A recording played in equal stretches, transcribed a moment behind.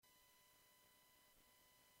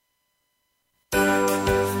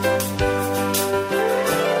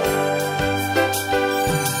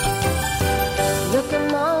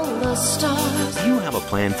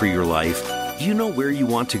for your life? Do you know where you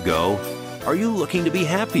want to go? Are you looking to be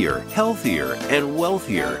happier, healthier, and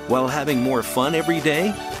wealthier while having more fun every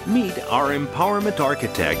day? Meet our empowerment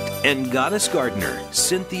architect and goddess gardener,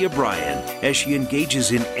 Cynthia Bryan, as she engages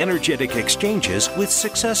in energetic exchanges with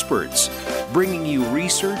successperts, bringing you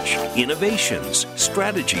research, innovations,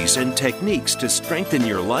 strategies, and techniques to strengthen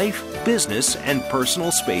your life, business, and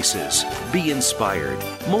personal spaces. Be inspired,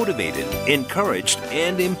 motivated, encouraged,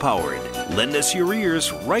 and empowered. Lend us your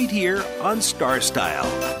ears right here on Star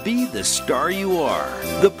Style. Be the star you are.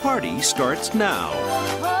 The party starts now.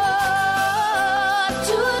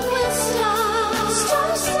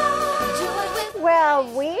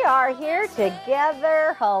 Well, we are here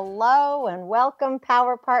together. Hello and welcome,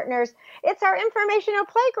 Power Partners. It's our informational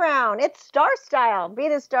playground. It's Star Style. Be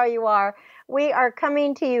the star you are. We are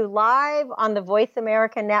coming to you live on the Voice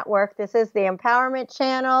America Network. This is the Empowerment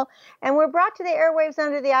Channel, and we're brought to the airwaves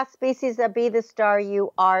under the auspices of Be the Star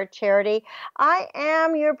You Are charity. I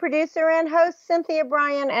am your producer and host, Cynthia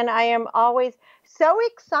Bryan, and I am always so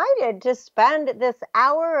excited to spend this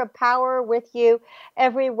hour of power with you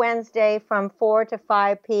every Wednesday from 4 to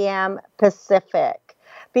 5 p.m. Pacific,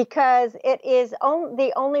 because it is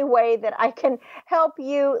the only way that I can help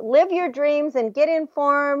you live your dreams and get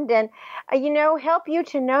informed and, help you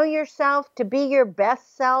to know yourself, to be your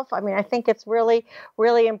best self. I mean, I think it's really,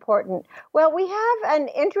 really important. Well, we have an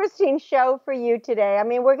interesting show for you today. I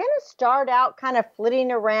mean, we're going to start out kind of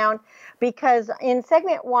flitting around because in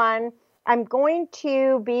segment 1, I'm going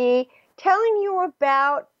to be telling you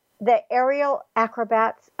about the aerial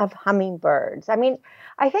acrobats of hummingbirds. I mean,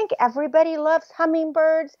 I think everybody loves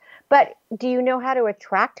hummingbirds, but do you know how to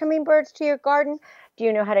attract hummingbirds to your garden? Do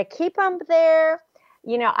you know how to keep them there?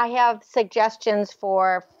 I have suggestions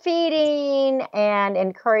for feeding and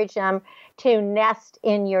encourage them to nest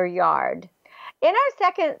in your yard. In our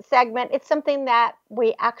second segment, it's something that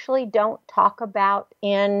we actually don't talk about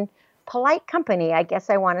in polite company, I guess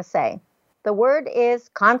I want to say. The word is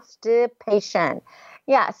constipation.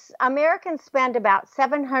 Yes, Americans spend about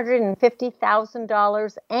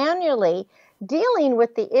 $750,000 annually dealing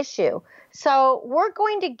with the issue. So we're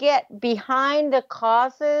going to get behind the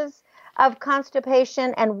causes of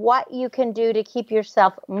constipation and what you can do to keep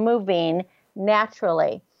yourself moving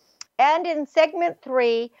naturally. And in segment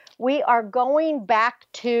 3, we are going back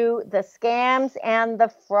to the scams and the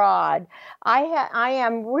fraud. I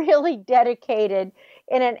am really dedicated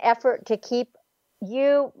in an effort to keep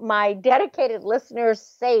you, my dedicated listeners,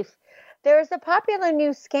 safe. There's a popular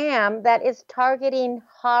new scam that is targeting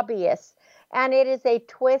hobbyists, and it is a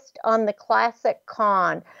twist on the classic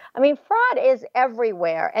con. I mean, fraud is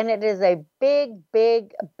everywhere, and it is a big,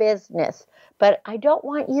 big business, but I don't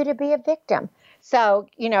want you to be a victim. So,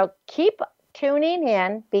 keep tuning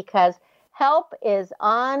in because help is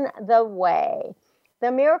on the way.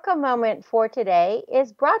 The miracle moment for today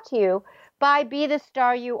is brought to you by Be the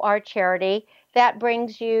Star You Are charity that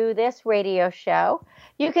brings you this radio show.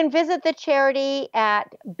 You can visit the charity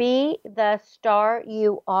at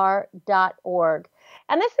BeTheStarYouAre.org.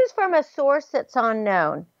 And this is from a source that's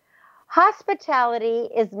unknown. Hospitality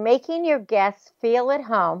is making your guests feel at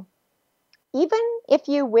home, even if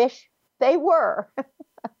you wish they were.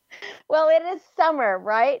 Well, it is summer,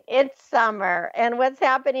 right? It's summer. And what's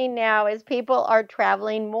happening now is people are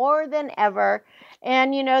traveling more than ever.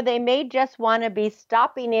 And, they may just want to be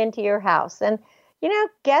stopping into your house. And,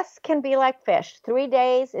 guests can be like fish. 3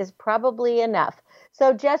 days is probably enough.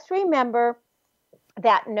 So just remember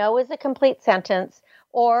that no is a complete sentence,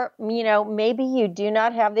 or, maybe you do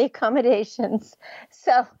not have the accommodations.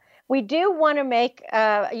 So we do want to make,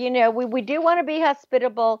 we do want to be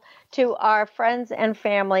hospitable to our friends and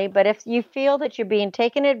family. But if you feel that you're being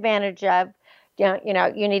taken advantage of, you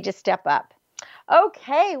need to step up.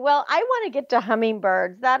 Okay, well, I want to get to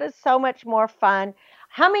hummingbirds. That is so much more fun.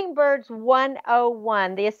 Hummingbirds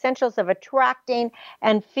 101, the essentials of attracting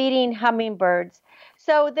and feeding hummingbirds.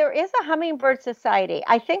 So there is a hummingbird society.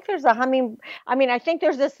 I think there's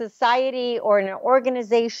a society or an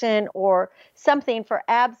organization or something for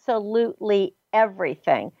absolutely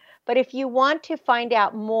everything. But if you want to find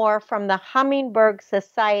out more from the Hummingbird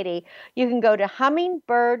Society, you can go to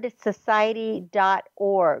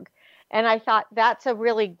hummingbirdssociety.org. And I thought that's a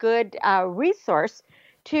really good resource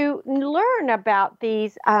to learn about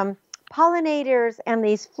these pollinators and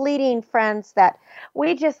these fleeting friends that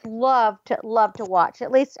we just love to watch.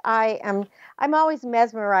 At least I'm always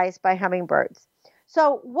mesmerized by hummingbirds.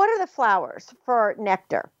 So what are the flowers for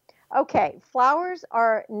nectar? Okay, flowers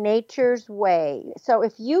are nature's way. So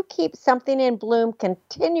if you keep something in bloom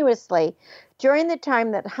continuously during the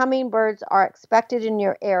time that hummingbirds are expected in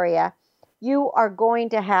your area, you are going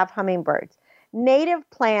to have hummingbirds. native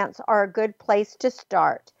plants are a good place to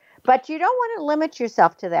start. But you don't want to limit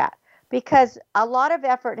yourself to that because a lot of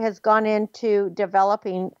effort has gone into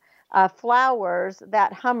developing flowers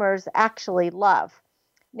that hummers actually love.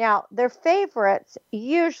 Now, their favorites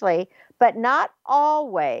usually, but not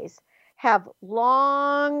always, have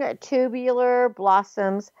long tubular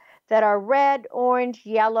blossoms that are red, orange,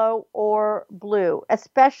 yellow, or blue,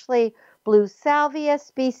 especially blue salvia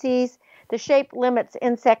species. The shape limits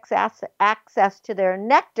insects' access to their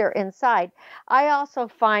nectar inside. I also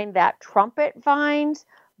find that trumpet vines,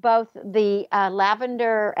 both the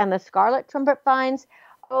lavender and the scarlet trumpet vines,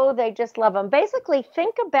 oh, they just love them. Basically,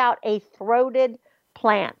 think about a throated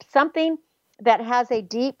plant, something that has a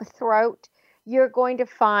deep throat. You're going to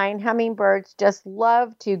find hummingbirds just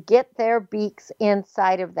love to get their beaks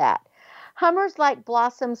inside of that. Hummers like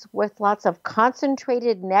blossoms with lots of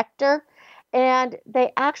concentrated nectar, and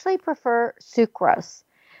they actually prefer sucrose.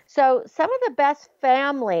 So, some of the best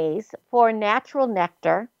families for natural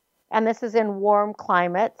nectar, and this is in warm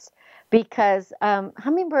climates because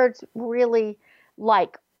hummingbirds really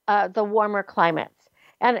like the warmer climates.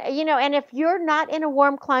 And if you're not in a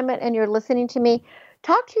warm climate and you're listening to me,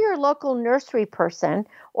 talk to your local nursery person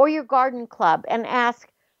or your garden club and ask,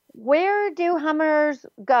 where do hummers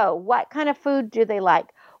go? What kind of food do they like?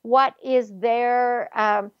 What is their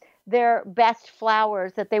best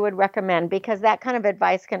flowers that they would recommend? Because that kind of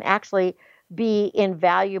advice can actually be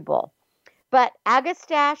invaluable. But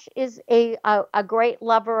agastache is a great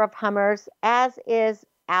lover of hummers, as is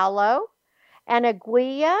aloe, and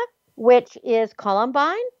aguilla, which is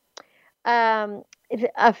columbine. Um,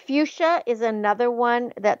 a fuchsia is another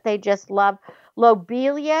one that they just love.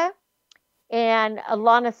 Lobelia and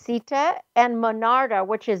Lanacita and Monarda,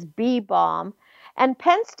 which is bee balm, and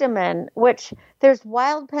penstemon, which there's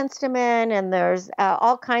wild penstemon and there's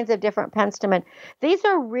all kinds of different penstemon. These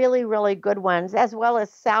are really, really good ones, as well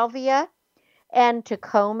as salvia and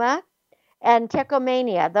tecoma and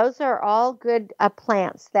tecomania. Those are all good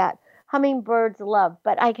plants that hummingbirds love.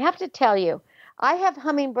 But I have to tell you, I have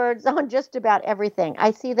hummingbirds on just about everything.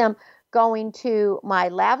 I see them going to my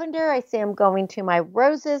lavender, I see them going to my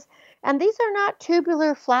roses, and these are not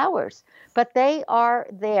tubular flowers, but they are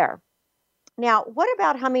there. Now, what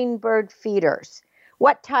about hummingbird feeders?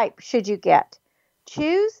 What type should you get?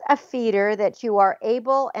 Choose a feeder that you are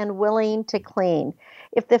able and willing to clean.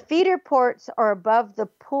 If the feeder ports are above the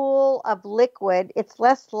pool of liquid, it's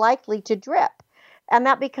less likely to drip, and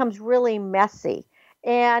that becomes really messy.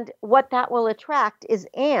 And what that will attract is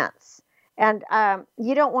ants, and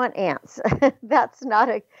you don't want ants. That's not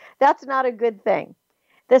a good thing.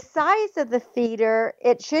 The size of the feeder,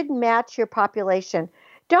 it should match your population.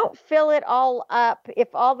 Don't fill it all up if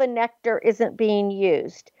all the nectar isn't being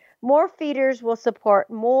used. More feeders will support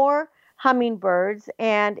more hummingbirds,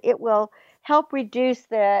 and it will help reduce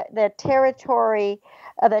the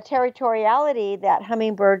territoriality that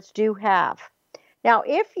hummingbirds do have. Now,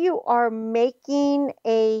 if you are making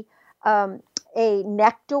a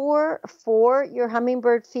nectar for your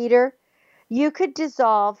hummingbird feeder, you could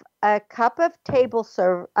dissolve a cup of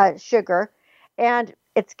sugar, and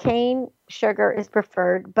it's cane sugar is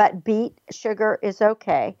preferred, but beet sugar is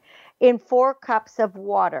okay, in 4 cups of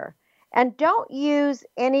water. And don't use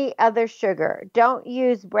any other sugar. Don't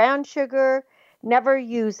use brown sugar, never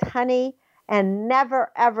use honey, and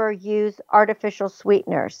never ever use artificial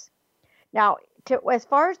sweeteners. Now, as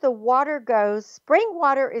far as the water goes, spring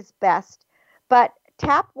water is best, but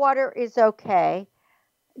tap water is okay.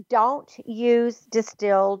 Don't use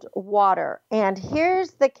distilled water. And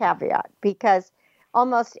here's the caveat, because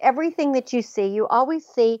almost everything that you always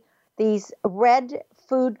see these red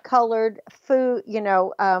food colored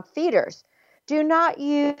feeders. Do not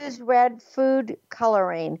use red food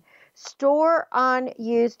coloring. Store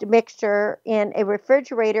unused mixture in a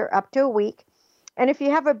refrigerator up to a week. And if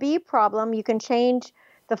you have a bee problem, you can change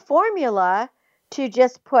the formula to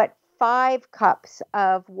just put 5 cups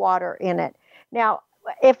of water in it. Now,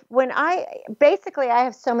 I have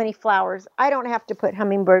so many flowers, I don't have to put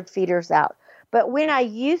hummingbird feeders out. But when I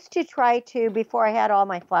used to try to, before I had all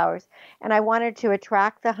my flowers, and I wanted to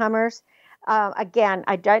attract the hummers, again,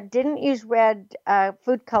 I didn't use red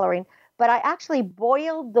food coloring, but I actually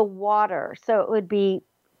boiled the water so it would be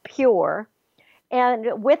pure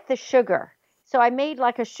and with the sugar. So I made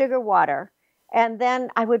like a sugar water, and then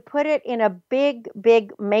I would put it in a big,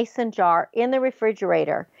 big mason jar in the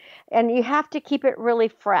refrigerator. And you have to keep it really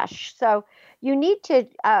fresh. So you need to,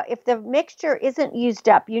 if the mixture isn't used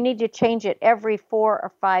up, you need to change it every 4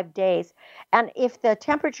 or 5 days. And if the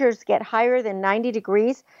temperatures get higher than 90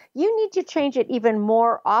 degrees, you need to change it even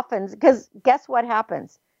more often, because guess what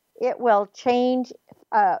happens? It will change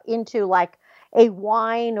into like a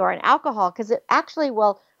wine or an alcohol because it actually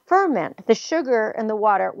will ferment. The sugar in the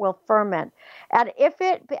water will ferment. And if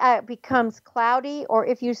it becomes cloudy or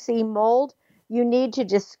if you see mold, you need to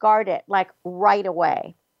discard it like right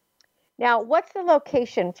away. Now, what's the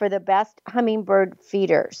location for the best hummingbird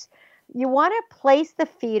feeders? You want to place the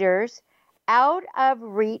feeders out of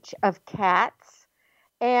reach of cats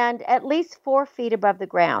and at least 4 feet above the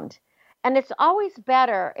ground. And it's always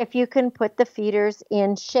better if you can put the feeders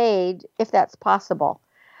in shade, if that's possible.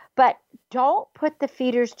 But don't put the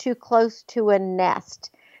feeders too close to a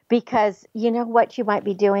nest because you know what you might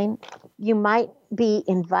be doing? You might be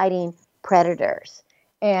inviting predators.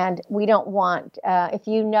 And we don't want, if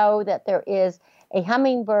you know that there is a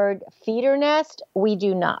hummingbird feeder nest, we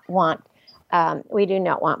do not want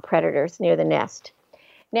predators near the nest.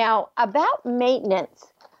 Now, about maintenance.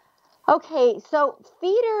 Okay, so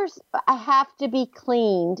feeders have to be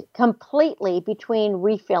cleaned completely between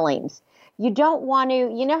refillings. You don't want to,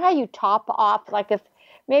 you know how you top off, like if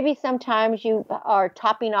maybe sometimes you are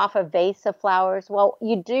topping off a vase of flowers. Well,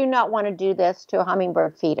 you do not want to do this to a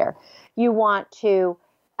hummingbird feeder. You want to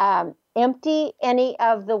empty any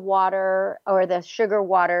of the water or the sugar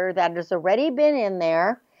water that has already been in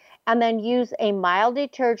there, and then use a mild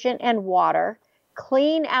detergent and water,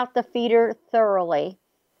 clean out the feeder thoroughly,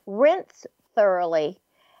 rinse thoroughly,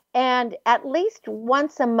 and at least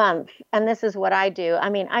once a month, and this is what I do. I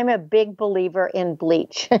mean, I'm a big believer in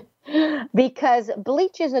bleach because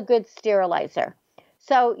bleach is a good sterilizer.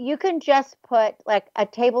 So you can just put like a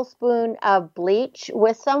tablespoon of bleach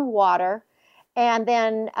with some water and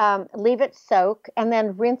then leave it soak and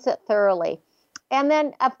then rinse it thoroughly. And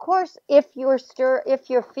then, of course, if your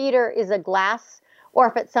feeder is a glass or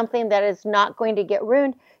if it's something that is not going to get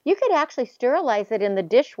ruined, you could actually sterilize it in the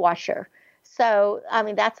dishwasher. So, I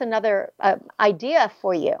mean, that's another idea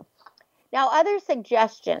for you. Now, other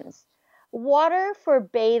suggestions. Water for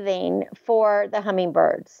bathing for the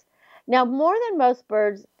hummingbirds. Now, more than most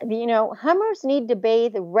birds, hummers need to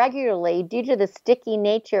bathe regularly due to the sticky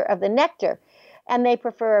nature of the nectar, and they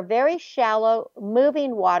prefer a very shallow,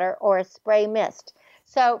 moving water or a spray mist.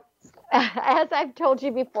 So, as I've told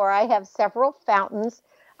you before, I have several fountains.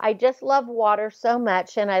 I just love water so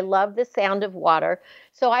much, and I love the sound of water.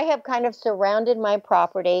 So I have kind of surrounded my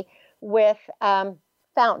property with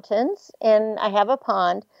fountains, and I have a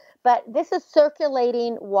pond. But this is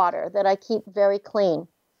circulating water that I keep very clean.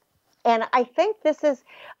 And I think this is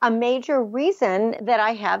a major reason that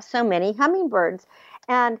I have so many hummingbirds.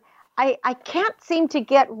 And I can't seem to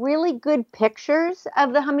get really good pictures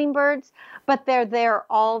of the hummingbirds, but they're there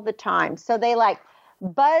all the time. So they like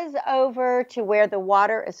buzz over to where the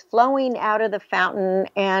water is flowing out of the fountain,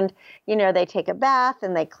 and they take a bath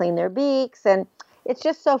and they clean their beaks, and it's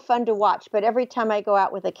just so fun to watch. But every time I go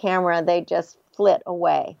out with a camera, they just flit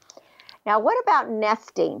away. Now, what about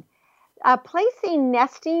nesting? Placing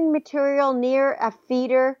nesting material near a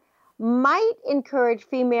feeder might encourage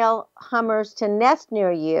female hummers to nest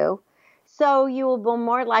near you, so you will be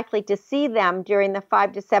more likely to see them during the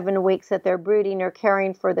 5 to 7 weeks that they're brooding or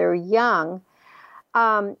caring for their young.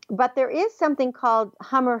 But there is something called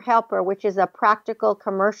Hummer Helper, which is a practical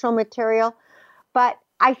commercial material. But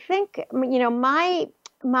I think, my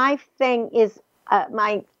thing is,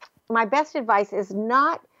 my best advice is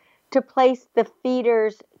not to place the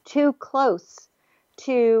feeders too close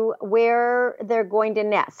to where they're going to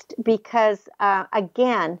nest, because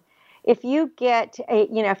again, if you get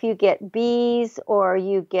bees or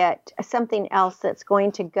you get something else that's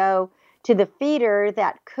going to go to the feeder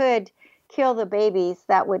that could kill the babies,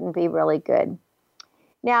 that wouldn't be really good.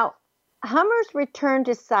 Now, hummers return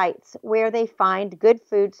to sites where they find good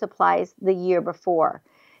food supplies the year before.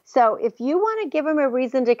 So if you want to give them a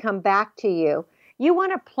reason to come back to you, you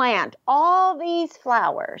want to plant all these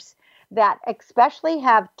flowers that especially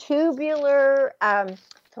have tubular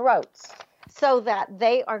throats, so that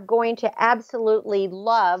they are going to absolutely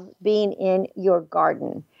love being in your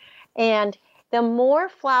garden. And the more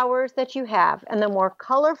flowers that you have and the more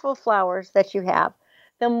colorful flowers that you have,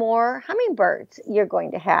 the more hummingbirds you're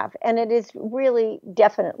going to have. And it is really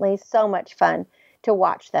definitely so much fun to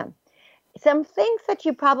watch them. Some things that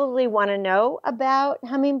you probably want to know about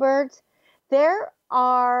hummingbirds. There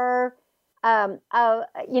are,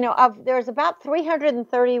 there's about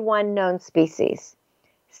 331 known species.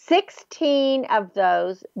 16 of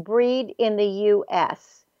those breed in the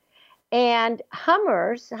U.S. And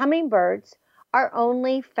hummingbirds, are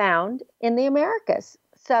only found in the Americas.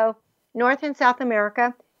 So North and South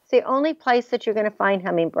America, it's the only place that you're going to find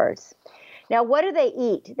hummingbirds. Now, what do they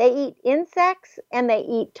eat? They eat insects and they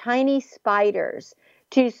eat tiny spiders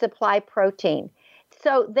to supply protein.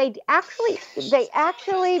 So they actually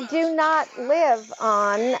do not live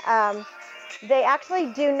on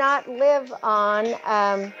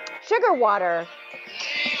sugar water.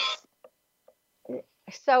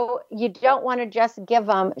 So you don't want to just give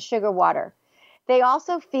them sugar water. They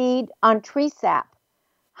also feed on tree sap.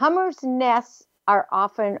 Hummers' nests are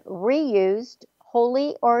often reused,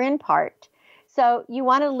 wholly or in part. So you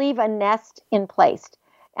want to leave a nest in place.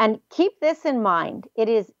 And keep this in mind. It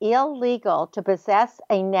is illegal to possess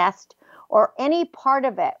a nest or any part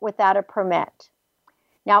of it without a permit.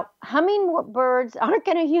 Now, hummingbirds aren't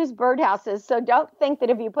going to use birdhouses, so don't think that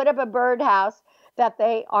if you put up a birdhouse that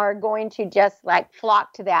they are going to just like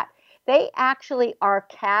flock to that. They actually are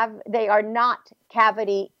not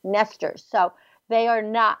cavity nesters. So they are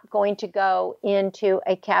not going to go into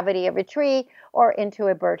a cavity of a tree or into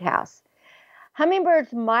a birdhouse.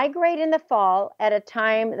 Hummingbirds migrate in the fall at a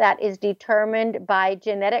time that is determined by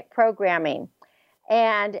genetic programming.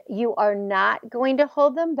 And you are not going to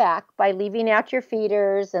hold them back by leaving out your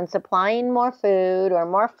feeders and supplying more food or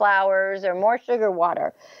more flowers or more sugar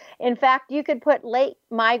water. In fact, you could put late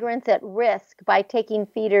migrants at risk by taking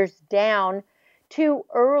feeders down too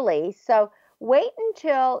early. So wait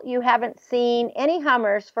until you haven't seen any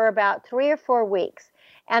hummers for about 3 or 4 weeks,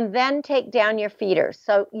 and then take down your feeders.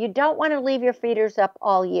 So you don't want to leave your feeders up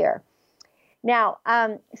all year. Now,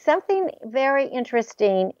 something very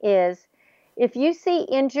interesting is if you see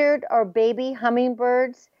injured or baby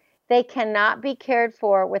hummingbirds, they cannot be cared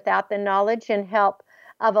for without the knowledge and help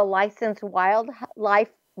of a licensed wildlife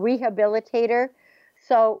rehabilitator.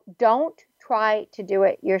 So don't try to do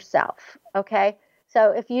it yourself, okay?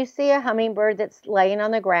 So if you see a hummingbird that's laying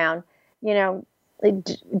on the ground,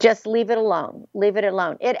 just leave it alone. Leave it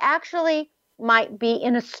alone. It actually might be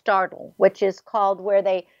in a startle, which is called where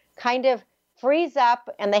they kind of freeze up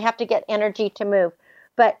and they have to get energy to move.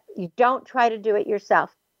 But you don't try to do it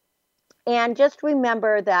yourself. And just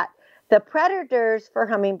remember that the predators for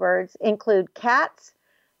hummingbirds include cats,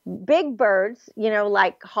 big birds,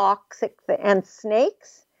 like hawks and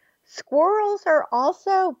snakes. Squirrels are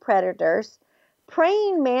also predators,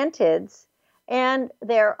 praying mantids, and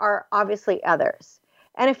there are obviously others.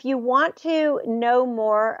 And if you want to know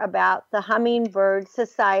more about the Hummingbird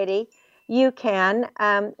Society, you can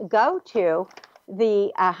go to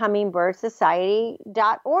the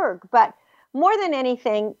hummingbirdssociety.org. But more than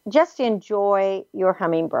anything, just enjoy your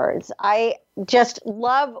hummingbirds. I just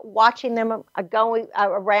love watching them going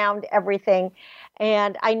around everything,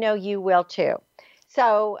 and I know you will too.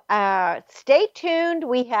 So stay tuned.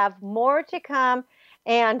 We have more to come.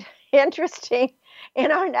 And interesting,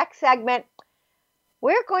 in our next segment,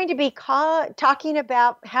 we're going to be talking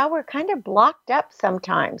about how we're kind of blocked up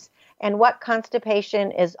sometimes and what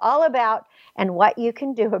constipation is all about and what you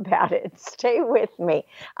can do about it. Stay with me.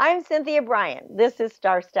 I'm Cynthia Bryan. This is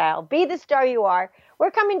Star Style. Be the star you are. We're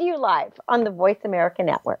coming to you live on the Voice America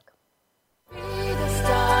Network. Be the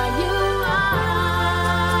star you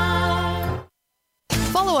are.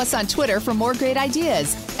 Follow us on Twitter for more great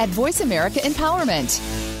ideas at Voice America Empowerment.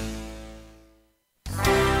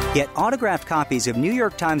 Get autographed copies of New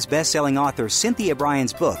York Times bestselling author Cynthia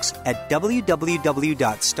Bryan's books at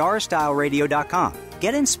www.starstyleradio.com.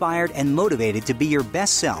 Get inspired and motivated to be your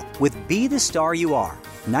best self with Be the Star You Are,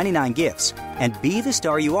 99 gifts, and Be the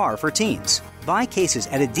Star You Are for teens. Buy cases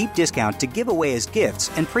at a deep discount to give away as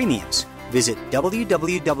gifts and premiums. Visit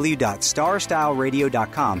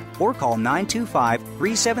www.starstyleradio.com or call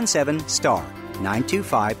 925-377-STAR.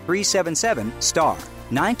 925-377-STAR.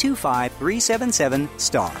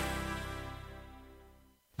 925-377-STAR.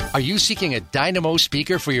 Are you seeking a dynamo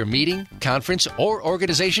speaker for your meeting, conference, or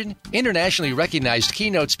organization? Internationally recognized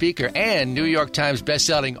keynote speaker and New York Times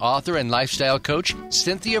bestselling author and lifestyle coach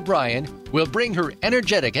Cynthia Bryan will bring her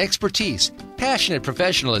energetic expertise, passionate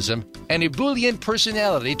professionalism, and ebullient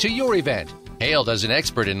personality to your event. Hailed as an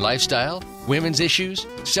expert in lifestyle, women's issues,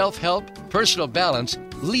 self-help, personal balance,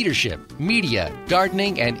 leadership, media,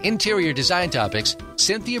 gardening, and interior design topics,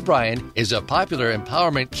 Cynthia Bryan is a popular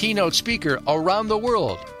empowerment keynote speaker around the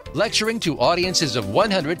world, lecturing to audiences of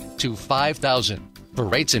 100 to 5,000. For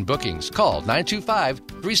rates and bookings, call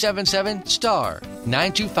 925-377-STAR,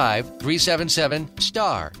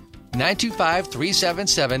 925-377-STAR,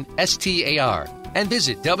 925-377-STAR, and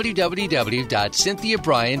visit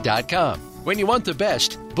www.cynthiabryan.com. When you want the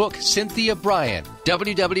best, book Cynthia Bryan,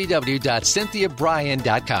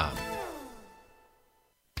 www.cynthiabryan.com.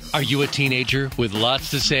 Are you a teenager with lots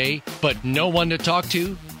to say, but no one to talk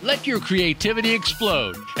to? Let your creativity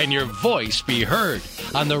explode and your voice be heard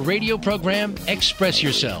on the radio program Express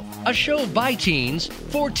Yourself, a show by teens,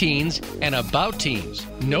 for teens, and about teens.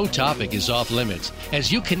 No topic is off limits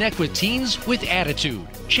as you connect with teens with attitude.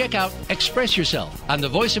 Check out Express Yourself on the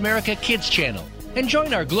Voice America Kids channel and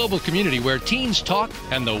join our global community where teens talk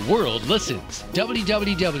and the world listens.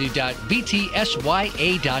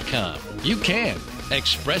 www.btsya.com. You can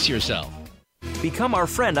express yourself. Become our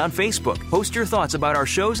friend on Facebook. Post your thoughts about our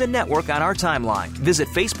shows and network on our timeline. Visit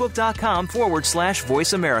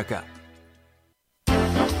facebook.com/Voice America.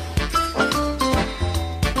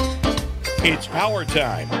 It's power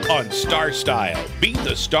time on Star Style. Be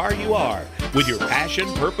the star you are with your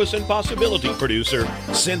passion, purpose, and possibility producer,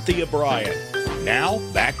 Cynthia Bryan. Now,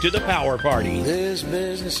 back to the Power Party. This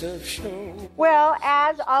business of show. Well,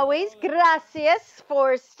 as always, gracias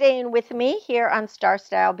for staying with me here on Star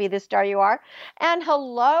Style, Be the Star You Are. And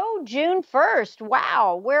hello, June 1st.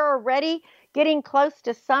 Wow, we're already getting close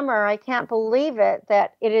to summer. I can't believe it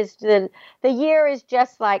that it is the year is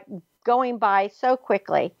just like going by so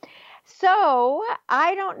quickly. So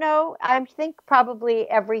I don't know. I think probably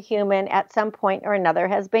every human at some point or another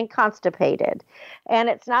has been constipated. And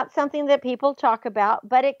it's not something that people talk about,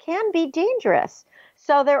 but it can be dangerous.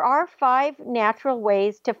 So there are 5 natural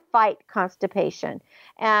ways to fight constipation.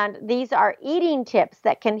 And these are eating tips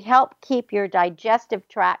that can help keep your digestive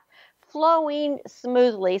tract flowing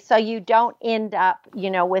smoothly so you don't end up,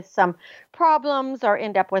 with some problems or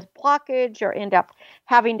end up with blockage or end up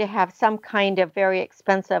having to have some kind of very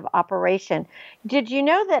expensive operation. Did you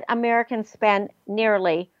know that Americans spend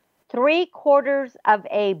nearly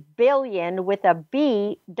 $750 billion with a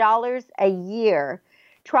B dollars a year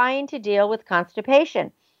trying to deal with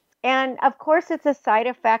constipation? And of course, it's a side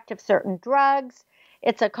effect of certain drugs.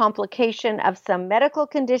 It's a complication of some medical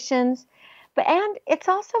conditions. And it's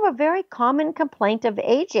also a very common complaint of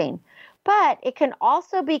aging. But it can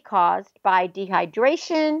also be caused by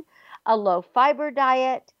dehydration, a low fiber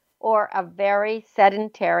diet, or a very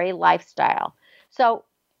sedentary lifestyle. So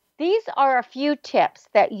these are a few tips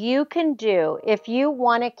that you can do if you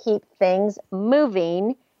want to keep things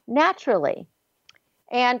moving naturally.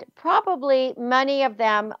 And probably many of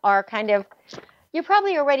them are you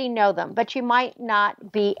probably already know them, but you might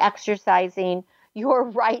not be exercising your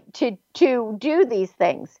right to do these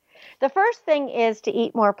things. The first thing is to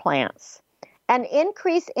eat more plants. An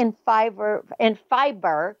increase in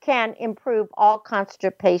fiber can improve all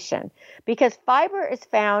constipation because fiber is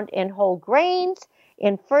found in whole grains,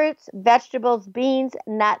 in fruits, vegetables, beans,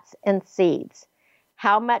 nuts, and seeds.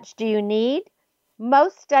 How much do you need?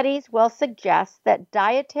 Most studies will suggest that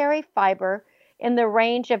dietary fiber in the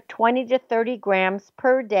range of 20 to 30 grams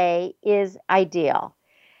per day is ideal.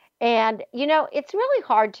 And, it's really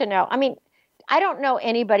hard to know. I mean, I don't know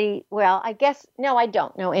anybody, I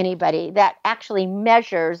don't know anybody that actually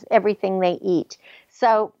measures everything they eat.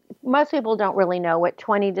 So most people don't really know what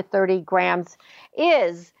 20 to 30 grams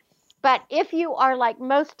is. But if you are like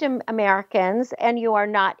most Americans and you are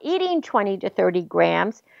not eating 20 to 30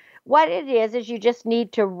 grams, what it is you just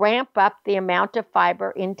need to ramp up the amount of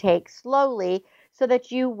fiber intake slowly so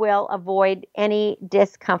that you will avoid any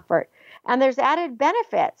discomfort. And there's added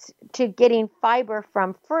benefits to getting fiber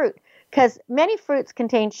from fruit because many fruits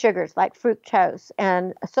contain sugars like fructose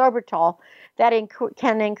and sorbitol that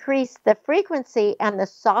can increase the frequency and the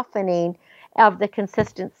softening of the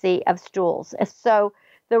consistency of stools. So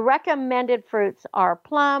the recommended fruits are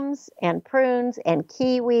plums and prunes and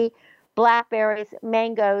kiwi, blackberries,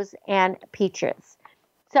 mangoes, and peaches.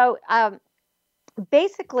 So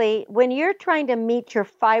basically, when you're trying to meet your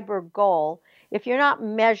fiber goal, if you're not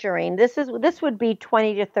measuring, this would be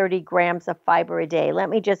 20 to 30 grams of fiber a day. Let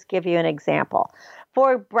me just give you an example.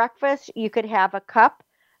 For breakfast, you could have a cup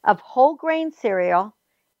of whole grain cereal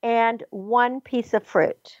and 1 piece of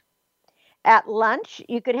fruit. At lunch,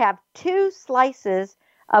 you could have 2 slices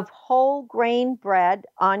of whole grain bread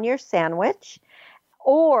on your sandwich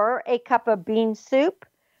or a cup of bean soup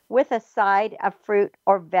with a side of fruit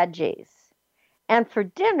or veggies. And for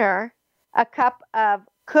dinner, a cup of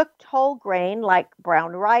cooked whole grain like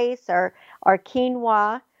brown rice or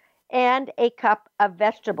quinoa, and a cup of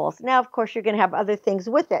vegetables. Now, of course, you're going to have other things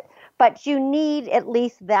with it, but you need at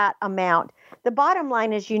least that amount. The bottom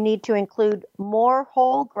line is you need to include more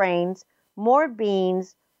whole grains, more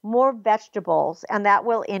beans, more vegetables, and that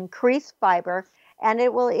will increase fiber and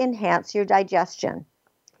it will enhance your digestion.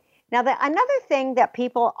 Now, another thing that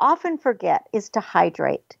people often forget is to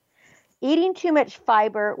hydrate. Eating too much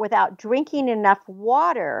fiber without drinking enough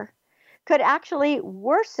water could actually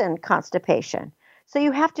worsen constipation. So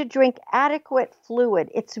you have to drink adequate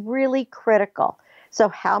fluid. It's really critical. So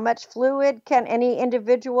how much fluid can any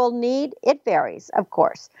individual need? It varies, of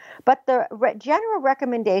course. But the general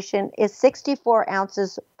recommendation is 64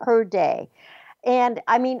 ounces per day. And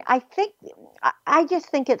I mean, I just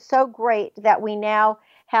think it's so great that we now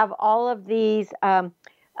have all of these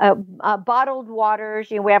bottled waters.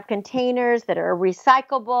 We have containers that are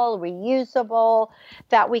recyclable, reusable,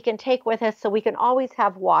 that we can take with us so we can always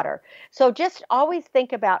have water. So just always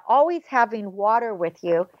think about always having water with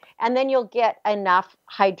you, and then you'll get enough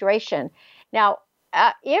hydration. Now,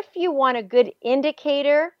 if you want a good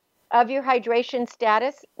indicator of your hydration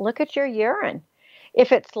status, look at your urine.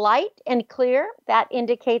 If it's light and clear, that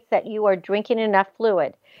indicates that you are drinking enough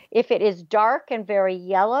fluid. If it is dark and very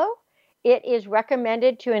yellow, it is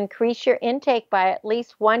recommended to increase your intake by at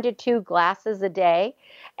least 1 to 2 glasses a day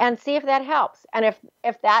and see if that helps. And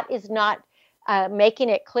if that is not making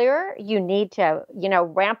it clearer, you need to,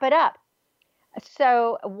 ramp it up.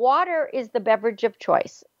 So water is the beverage of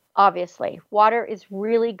choice, obviously. Water is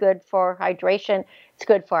really good for hydration. It's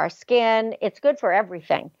good for our skin. It's good for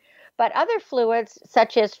everything. But other fluids,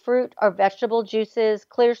 such as fruit or vegetable juices,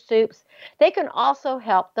 clear soups, they can also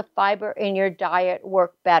help the fiber in your diet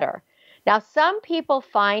work better. Now, some people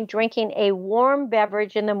find drinking a warm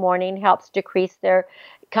beverage in the morning helps decrease their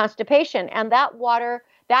constipation. And that water,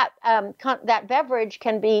 that beverage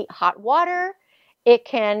can be hot water. It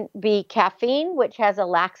can be caffeine, which has a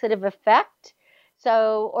laxative effect.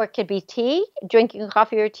 Or it could be tea. Drinking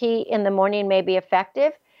coffee or tea in the morning may be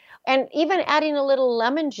effective. And even adding a little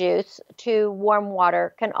lemon juice to warm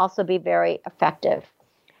water can also be very effective.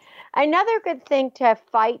 Another good thing to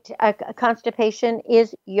fight constipation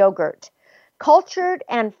is yogurt. Cultured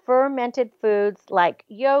and fermented foods like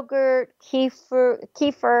yogurt,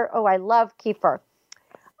 kefir, oh, I love kefir,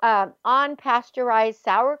 unpasteurized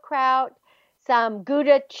sauerkraut, some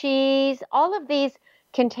Gouda cheese, all of these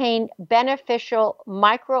contain beneficial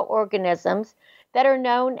microorganisms that are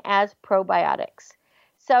known as probiotics.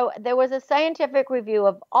 So there was a scientific review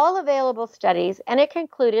of all available studies, and it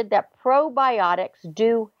concluded that probiotics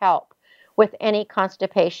do help with any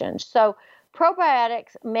constipation. So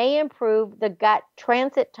probiotics may improve the gut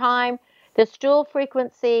transit time, the stool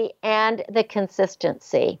frequency, and the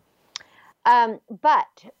consistency.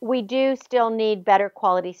 But we do still need better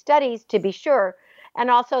quality studies to be sure.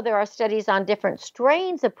 And also there are studies on different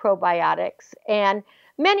strains of probiotics, and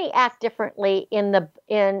many act differently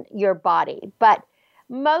in your body. But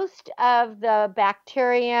most of the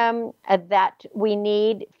bacterium that we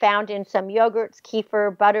need found in some yogurts,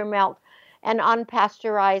 kefir, buttermilk, and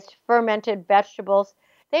unpasteurized fermented vegetables,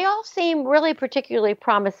 they all seem really particularly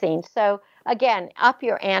promising. So again, up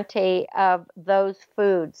your ante of those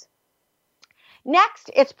foods.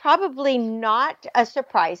 Next, it's probably not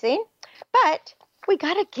surprising, but we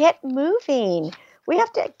got to get moving. We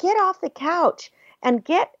have to get off the couch and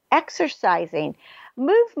get exercising.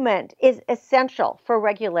 Movement is essential for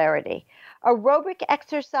regularity. Aerobic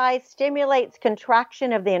exercise stimulates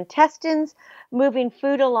contraction of the intestines, moving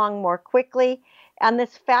food along more quickly. And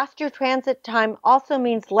this faster transit time also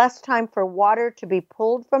means less time for water to be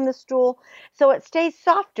pulled from the stool, so it stays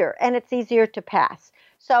softer and it's easier to pass.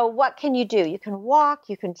 So what can you do? You can walk,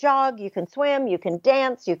 you can jog, you can swim, you can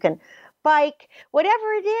dance, you can bike,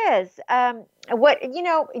 whatever it is.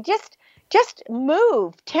 Just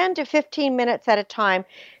move 10 to 15 minutes at a time,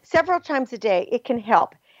 several times a day. It can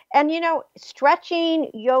help. And, stretching,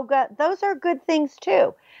 yoga, those are good things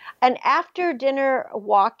too. An after dinner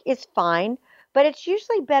walk is fine, but it's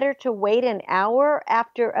usually better to wait an hour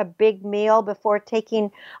after a big meal before taking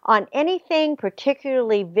on anything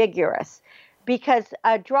particularly vigorous, because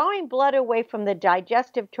drawing blood away from the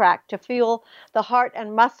digestive tract to fuel the heart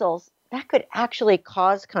and muscles, that could actually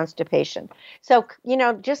cause constipation. So,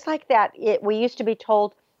 just like that, we used to be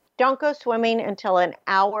told, don't go swimming until an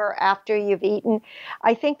hour after you've eaten.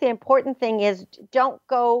 I think the important thing is don't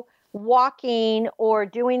go walking or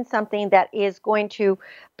doing something that is going to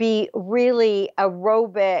be really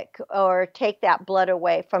aerobic or take that blood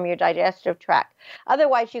away from your digestive tract.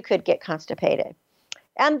 Otherwise, you could get constipated.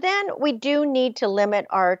 And then we do need to limit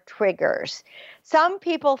our triggers. Some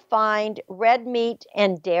people find red meat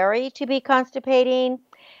and dairy to be constipating.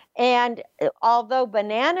 And although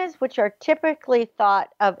bananas, which are typically thought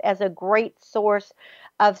of as a great source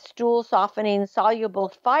of stool softening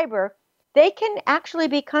soluble fiber, they can actually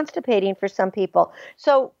be constipating for some people.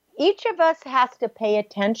 So each of us has to pay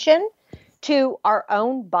attention to our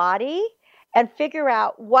own body and figure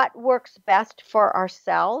out what works best for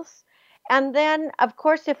ourselves. And then, of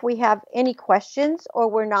course, if we have any questions or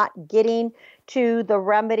we're not getting to the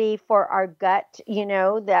remedy for our gut,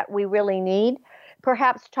 that we really need,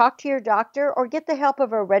 perhaps talk to your doctor or get the help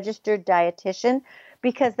of a registered dietitian,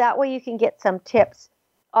 because that way you can get some tips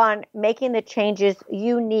on making the changes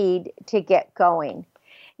you need to get going.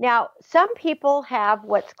 Now, some people have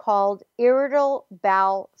what's called irritable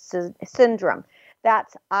bowel syndrome.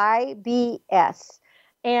 That's IBS.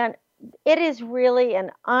 And it is really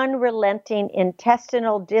an unrelenting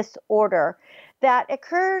intestinal disorder that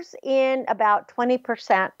occurs in about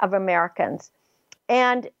 20% of Americans.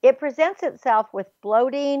 And it presents itself with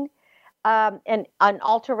bloating, and an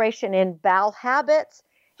alteration in bowel habits.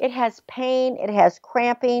 It has pain, it has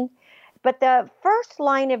cramping. But the first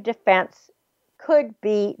line of defense could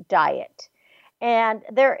be diet. And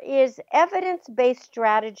there is evidence-based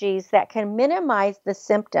strategies that can minimize the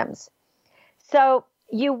symptoms. So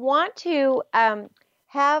you want to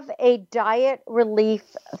have a diet relief.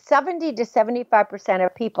 70 to 75%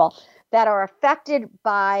 of people that are affected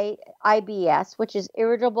by IBS, which is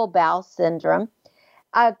irritable bowel syndrome,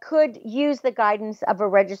 could use the guidance of a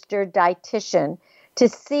registered dietitian to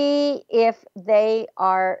see if they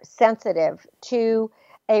are sensitive to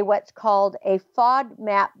what's called a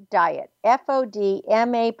FODMAP diet,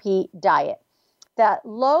 FODMAP diet. The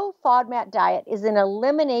low FODMAP diet is an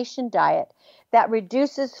elimination diet that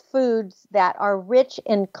reduces foods that are rich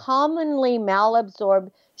in commonly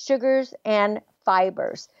malabsorbed sugars and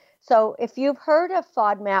fibers. So if you've heard of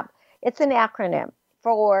FODMAP, it's an acronym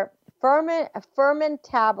for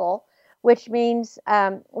fermentable, which means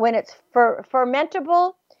when it's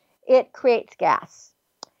fermentable, it creates gas.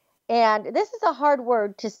 And this is a hard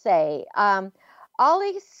word to say.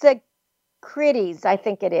 Oligosaccharides, I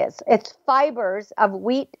think it is. It's fibers of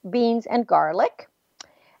wheat, beans, and garlic.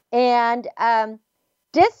 And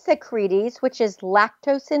disaccharides, which is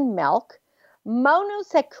lactose in milk.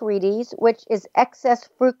 Monosaccharides, which is excess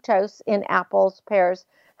fructose in apples, pears,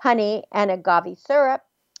 honey, and agave syrup.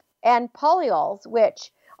 And polyols,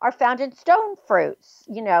 which are found in stone fruits,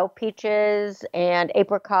 peaches and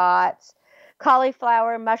apricots,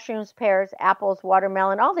 cauliflower, mushrooms, pears, apples,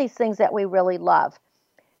 watermelon, all these things that we really love.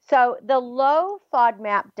 So the low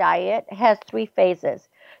FODMAP diet has 3 phases.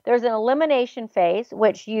 There's an elimination phase,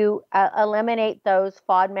 which you eliminate those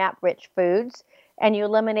FODMAP-rich foods, and you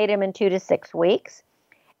eliminate them in 2 to 6 weeks.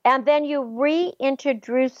 And then you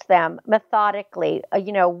reintroduce them methodically,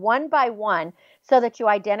 one by one, so that you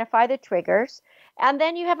identify the triggers. And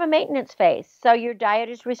then you have a maintenance phase. So your diet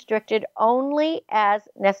is restricted only as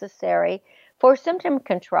necessary for symptom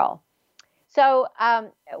control. So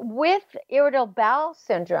with irritable bowel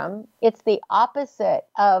syndrome, it's the opposite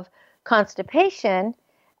of constipation,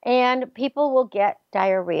 and people will get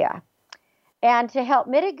diarrhea. And to help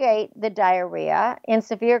mitigate the diarrhea, in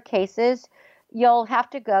severe cases, you'll have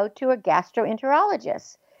to go to a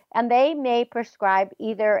gastroenterologist, and they may prescribe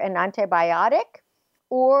either an antibiotic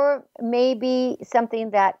or maybe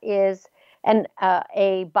something that is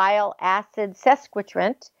a bile acid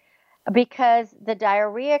sesquiterpent, because the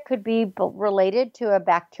diarrhea could be related to a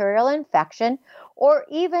bacterial infection or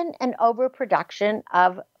even an overproduction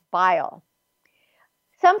of bile.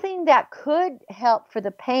 Something that could help for the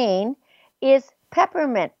pain is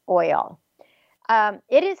peppermint oil.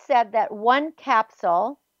 It is said that 1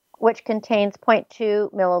 capsule, which contains 0.2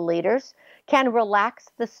 milliliters, can relax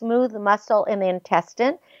the smooth muscle in the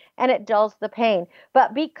intestine, and it dulls the pain.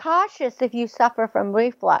 But be cautious if you suffer from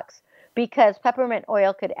reflux, because peppermint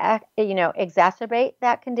oil could, exacerbate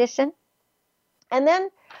that condition. And then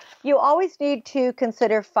you always need to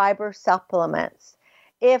consider fiber supplements.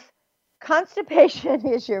 If constipation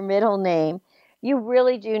is your middle name, you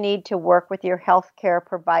really do need to work with your healthcare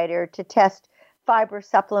provider to test fiber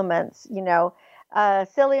supplements.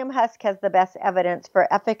 Psyllium husk has the best evidence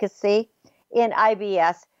for efficacy in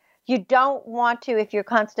IBS. You don't want to, if you're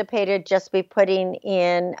constipated, just be putting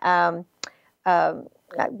in,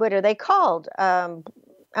 what are they called?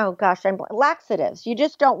 Laxatives. You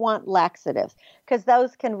just don't want laxatives, because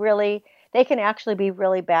those they can actually be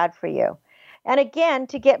really bad for you. And again,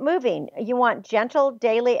 to get moving, you want gentle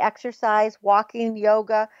daily exercise, walking,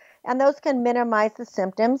 yoga, and those can minimize the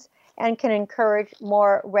symptoms and can encourage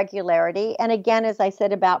more regularity. And again, as I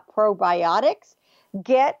said about probiotics,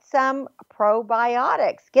 get some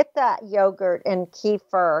probiotics. Get that yogurt and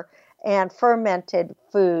kefir and fermented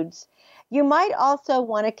foods. You might also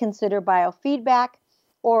want to consider biofeedback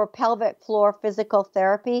or pelvic floor physical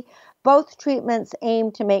therapy. Both treatments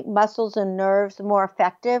aim to make muscles and nerves more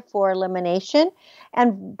effective for elimination.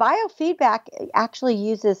 And biofeedback actually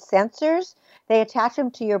uses sensors. They attach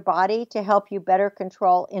them to your body to help you better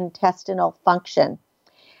control intestinal function.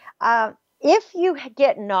 If you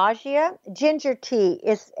get nausea, ginger tea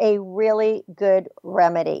is a really good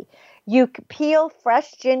remedy. You peel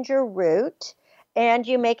fresh ginger root and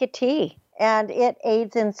you make a tea, and it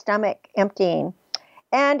aids in stomach emptying.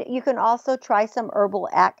 And you can also try some herbal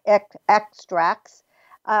extracts,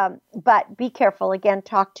 but be careful. Again,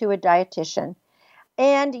 talk to a dietitian.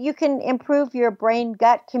 And you can improve your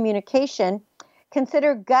brain-gut communication.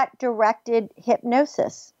 Consider gut-directed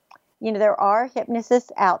hypnosis. There are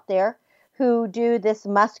hypnotists out there who do this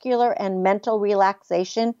muscular and mental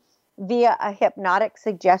relaxation via a hypnotic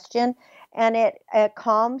suggestion, and it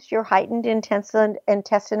calms your heightened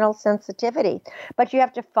intestinal sensitivity. But you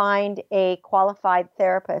have to find a qualified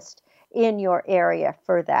therapist in your area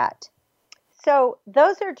for that. So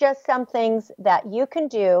those are just some things that you can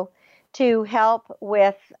do to help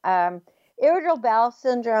with irritable bowel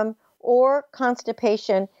syndrome or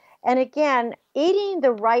constipation. And again, eating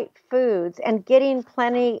the right foods and getting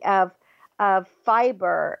plenty of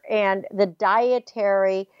fiber and the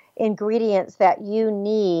dietary ingredients that you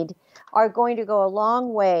need are going to go a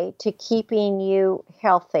long way to keeping you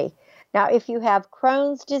healthy. Now, if you have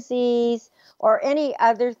Crohn's disease or any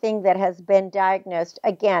other thing that has been diagnosed,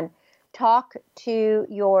 again, talk to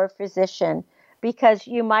your physician, because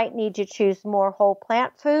you might need to choose more whole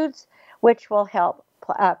plant foods, which will help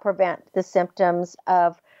prevent the symptoms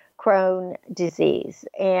of Crohn's disease.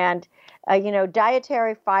 And,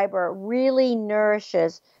 dietary fiber really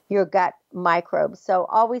nourishes your gut microbes. So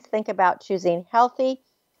always think about choosing healthy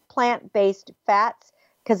plant-based fats,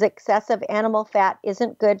 because excessive animal fat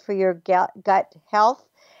isn't good for your gut health.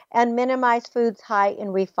 And minimize foods high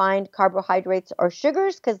in refined carbohydrates or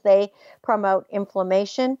sugars, because they promote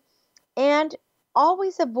inflammation. And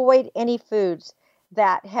always avoid any foods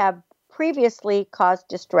that have previously caused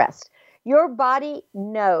distress. Your body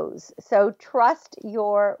knows, so trust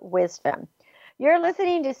your wisdom. You're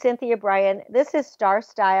listening to Cynthia Bryan. This is Star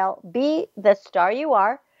Style. Be the star you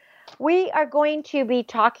are. We are going to be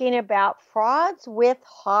talking about frauds with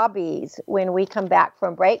hobbies when we come back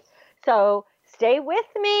from break. So stay with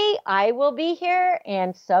me. I will be here,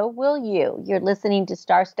 and so will you. You're listening to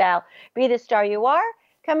Star Style. Be the star you are.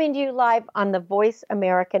 Coming to you live on the Voice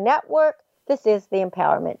America Network. This is the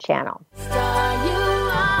Empowerment Channel.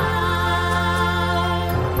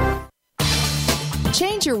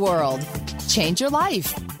 Change your world. Change your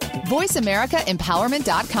life.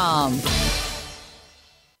 VoiceAmericaEmpowerment.com.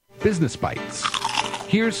 Business Bites.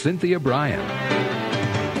 Here's Cynthia Bryan.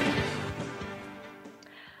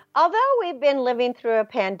 Although we've been living through a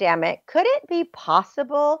pandemic, could it be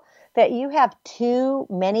possible that you have too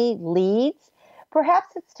many leads?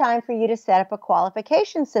 Perhaps it's time for you to set up a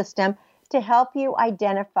qualification system to help you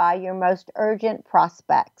identify your most urgent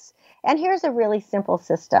prospects. And here's a really simple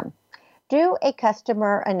system. Do a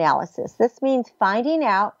customer analysis. This means finding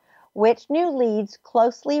out which new leads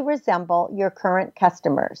closely resemble your current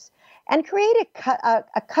customers, and create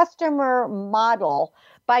a customer model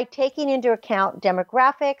by taking into account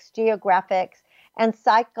demographics, geographics, and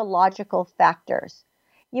psychological factors.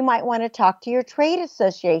 You might want to talk to your trade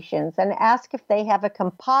associations and ask if they have a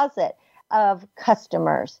composite of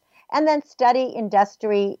customers, and then study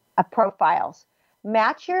industry profiles.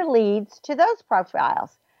 Match your leads to those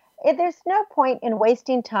profiles. There's no point in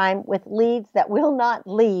wasting time with leads that will not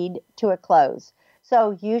lead to a close.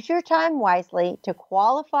 So use your time wisely to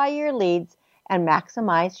qualify your leads and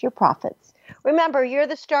maximize your profits. Remember, you're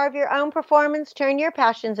the star of your own performance. Turn your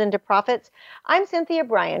passions into profits. I'm Cynthia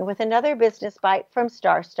Bryan with another Business Bite from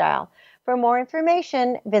Star Style. For more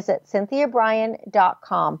information, visit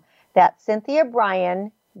CynthiaBryan.com. That's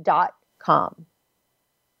CynthiaBryan.com.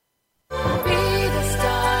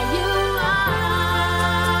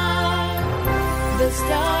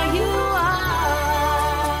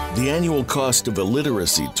 The annual cost of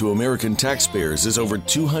illiteracy to American taxpayers is over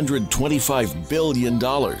 $225 billion.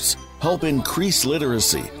 Help increase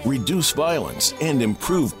literacy, reduce violence, and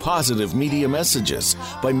improve positive media messages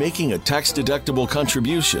by making a tax-deductible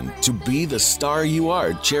contribution to Be the Star You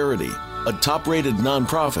Are charity. A top-rated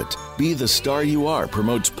nonprofit, Be the Star You Are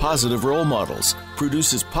promotes positive role models,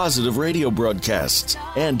 produces positive radio broadcasts,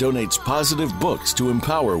 and donates positive books to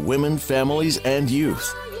empower women, families, and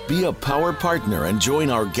youth. Be a power partner and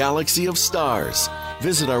join our galaxy of stars.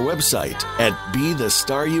 Visit our website at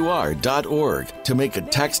BeTheStarYouAre.org to make a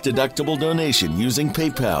tax-deductible donation using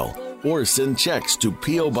PayPal, or send checks to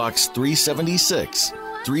P.O. Box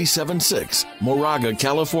 376, Moraga,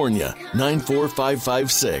 California,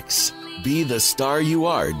 94556.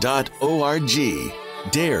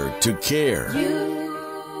 BeTheStarYouAre.org. Dare to care. You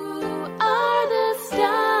are the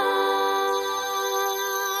star.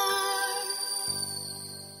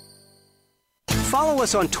 Follow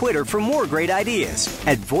us on Twitter for more great ideas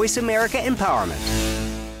at Voice America Empowerment.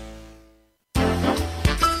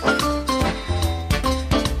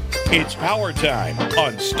 It's power time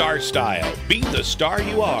on Star Style. Be the star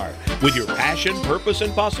you are with your passion, purpose,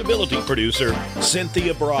 and possibility producer,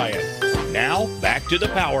 Cynthia Bryan. Now, back to the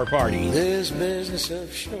Power Party. This business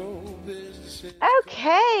of show business.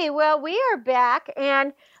 Okay, well, we are back,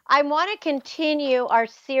 and I want to continue our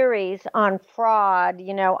series on fraud,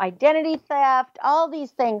 identity theft, all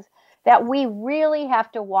these things that we really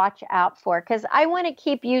have to watch out for, because I want to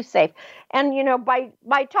keep you safe. And,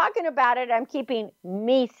 by talking about it, I'm keeping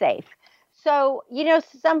me safe. So,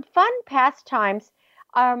 some fun pastimes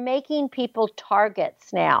are making people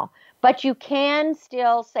targets now, but you can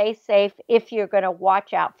still stay safe if you're going to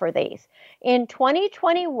watch out for these. In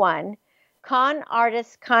 2021, con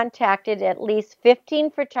artists contacted at least 15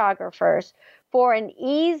 photographers for an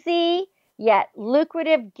easy yet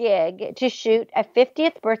lucrative gig to shoot a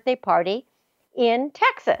 50th birthday party in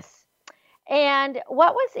Texas. And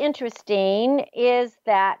what was interesting is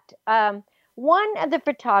that one of the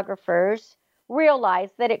photographers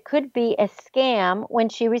realized that it could be a scam when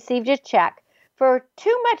she received a check for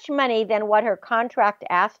too much money than what her contract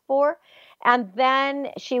asked for. And then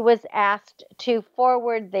she was asked to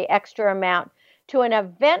forward the extra amount to an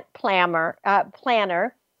event planner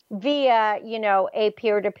via, a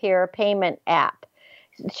peer-to-peer payment app.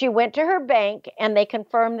 She went to her bank and they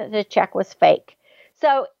confirmed that the check was fake.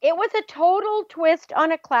 So it was a total twist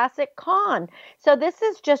on a classic con. So this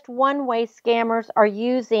is just one way scammers are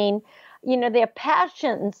using, their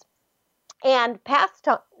passions and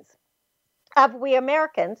pastimes of we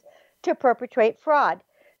Americans to perpetrate fraud.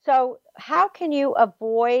 So how can you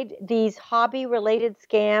avoid these hobby-related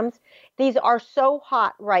scams? These are so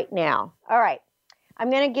hot right now. All right, I'm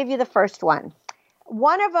going to give you the first one.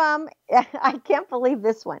 One of them, I can't believe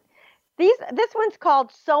this one. This one's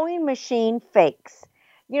called sewing machine fakes.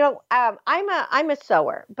 I'm a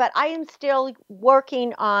sewer, but I am still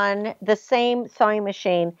working on the same sewing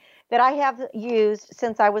machine that I have used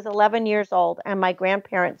since I was 11 years old, and my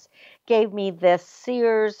grandparents gave me this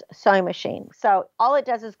Sears sewing machine. So all it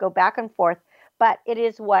does is go back and forth, but it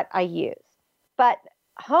is what I use. But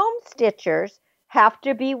home stitchers have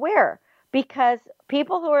to beware, because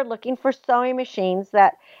people who are looking for sewing machines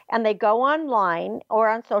and they go online or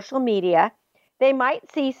on social media, they might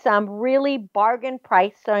see some really bargain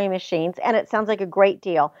price sewing machines, and it sounds like a great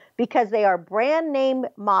deal because they are brand name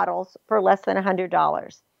models for less than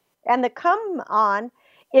 $100. And the come on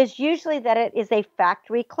is usually that it is a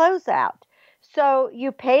factory closeout. So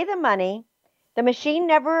you pay the money, the machine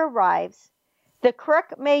never arrives, the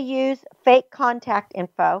crook may use fake contact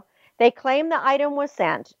info, they claim the item was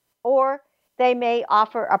sent, or they may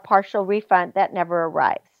offer a partial refund that never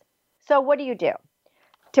arrives. So what do you do?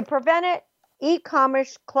 To prevent it,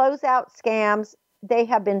 e-commerce closeout scams, they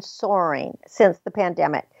have been soaring since the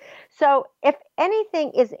pandemic. So if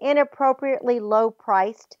anything is inappropriately low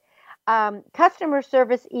priced, customer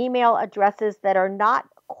service email addresses that are not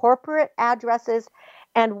corporate addresses,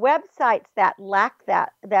 and websites that lack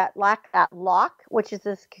that lock, which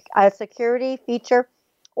is a security feature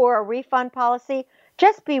or a refund policy,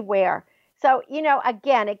 just beware. So,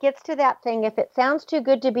 again, it gets to that thing. If it sounds too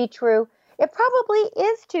good to be true, it probably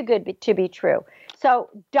is too good to be true. So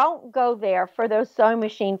don't go there for those sewing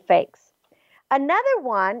machine fakes. Another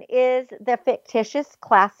one is the fictitious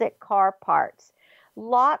classic car parts.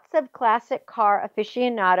 Lots of classic car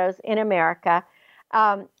aficionados in America,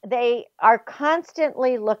 they are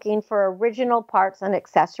constantly looking for original parts and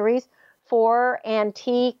accessories for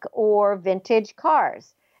antique or vintage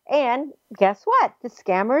cars. And guess what? The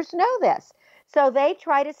scammers know this. So they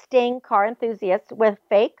try to sting car enthusiasts with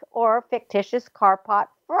fake or fictitious car part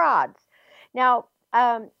frauds. Now,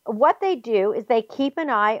 what they do is they keep an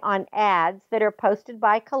eye on ads that are posted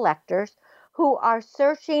by collectors who are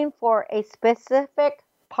searching for a specific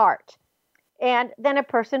part. And then a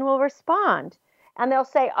person will respond and they'll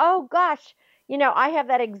say, oh gosh, I have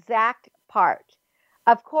that exact part.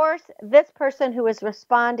 Of course, this person who is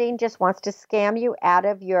responding just wants to scam you out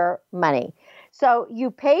of your money. So you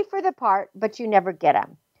pay for the part, but you never get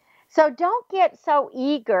them. So don't get so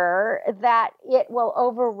eager that it will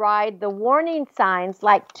override the warning signs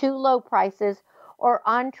like too low prices or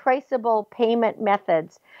untraceable payment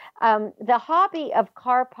methods. The hobby of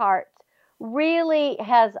car parts really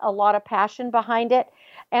has a lot of passion behind it,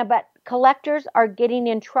 but collectors are getting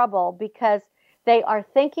in trouble because they are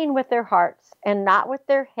thinking with their hearts and not with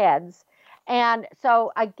their heads. And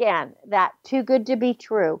so, again, that too good to be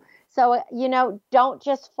true. So, don't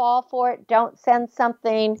just fall for it. Don't send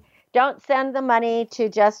the money to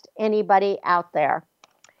just anybody out there.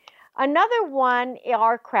 Another one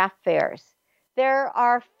are craft fairs. There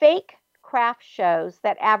are fake craft shows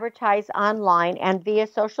that advertise online and via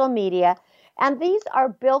social media And these are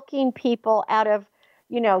bilking people out of,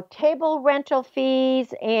 table rental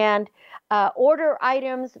fees and order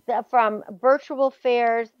items from virtual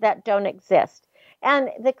fairs that don't exist. And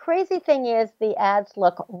the crazy thing is the ads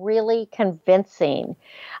look really convincing.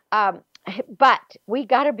 Um, but we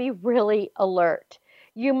got to be really alert.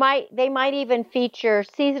 They might even feature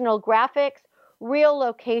seasonal graphics, real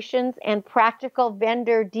locations, and practical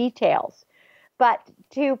vendor details. But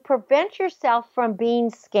to prevent yourself from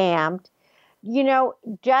being scammed,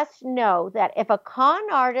 just know that if a con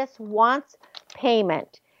artist wants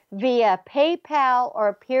payment via PayPal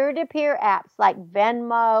or peer-to-peer apps like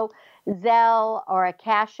Venmo, Zelle, or a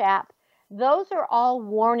Cash App, those are all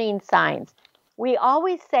warning signs. We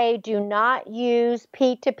always say do not use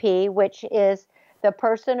P2P, which is the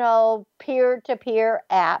personal peer-to-peer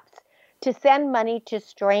apps, to send money to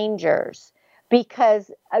strangers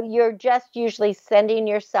because you're just usually sending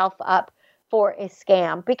yourself up for a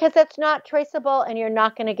scam because it's not traceable and you're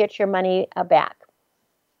not going to get your money back.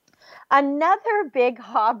 Another big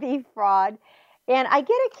hobby fraud, and I get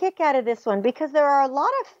a kick out of this one because there are a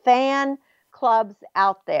lot of fan clubs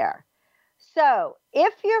out there. So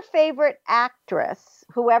if your favorite actress,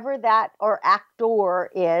 whoever that, or actor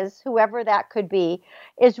is, whoever that could be,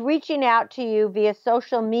 is reaching out to you via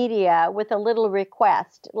social media with a little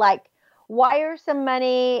request, like wire some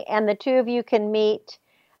money and the two of you can meet,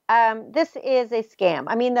 this is a scam.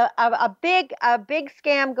 I mean, a big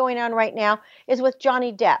scam going on right now is with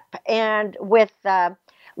Johnny Depp and with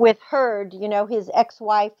Heard, his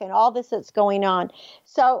ex-wife and all this that's going on.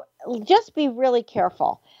 So just be really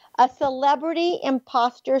careful. A celebrity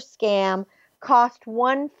imposter scam cost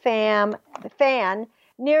one fan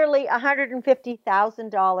nearly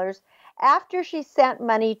 $150,000 after she sent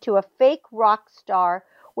money to a fake rock star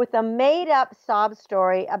with a made-up sob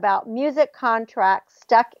story about music contracts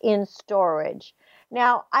stuck in storage.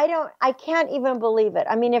 Now, I can't even believe it.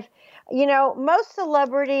 I mean, if, most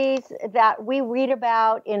celebrities that we read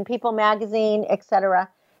about in People magazine, etc.,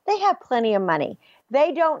 they have plenty of money.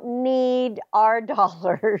 They don't need our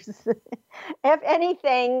dollars. If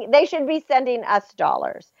anything, they should be sending us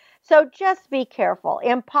dollars. So just be careful.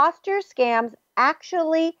 Imposter scams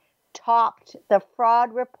actually topped the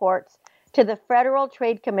fraud reports to the Federal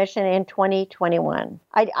Trade Commission in 2021.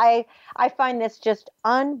 I find this just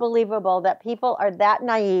unbelievable that people are that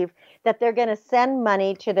naive that they're going to send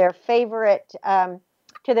money to their favorite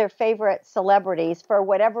celebrities for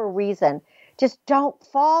whatever reason. Just don't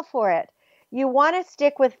fall for it. You want to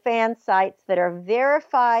stick with fan sites that are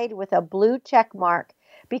verified with a blue check mark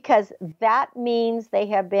because that means they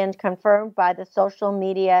have been confirmed by the social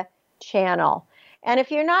media channel. And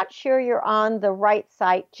if you're not sure you're on the right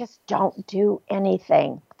site, just don't do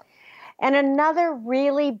anything. And another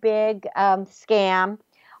really big scam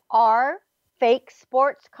are fake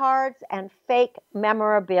sports cards and fake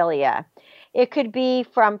memorabilia. It could be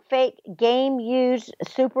from fake game-used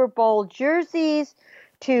Super Bowl jerseys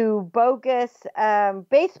to bogus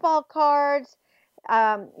baseball cards.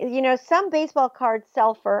 Some baseball cards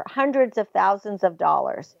sell for hundreds of thousands of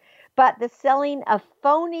dollars. But the selling of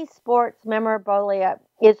phony sports memorabilia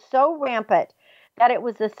is so rampant that it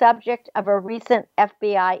was the subject of a recent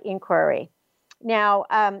FBI inquiry. Now,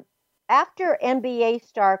 after NBA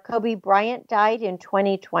star Kobe Bryant died in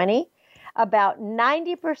 2020, about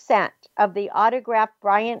 90% of the autographed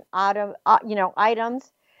Bryant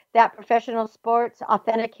items that Professional Sports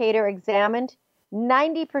Authenticator examined,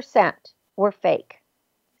 90% were fake.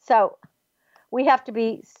 So we have to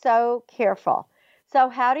be so careful. So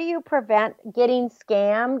how do you prevent getting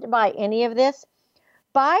scammed by any of this?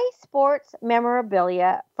 Buy sports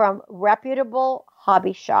memorabilia from reputable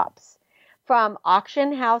hobby shops, from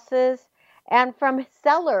auction houses, and from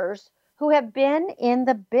sellers who have been in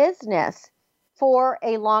the business for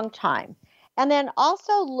a long time. And then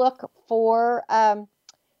also look for and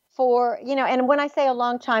when I say a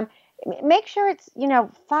long time, make sure it's,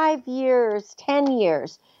 5 years, 10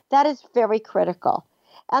 years. That is very critical.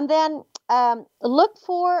 And then look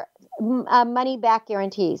for money back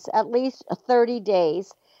guarantees, at least 30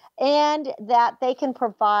 days, and that they can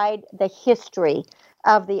provide the history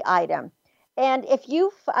of the item. And if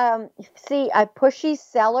you see a pushy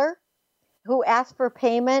seller who asks for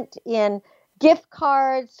payment in gift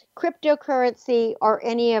cards, cryptocurrency, or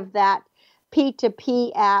any of that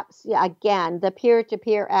P2P apps, again, the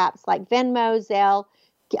peer-to-peer apps like Venmo, Zelle,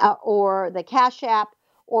 or the Cash App,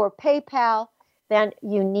 or PayPal, then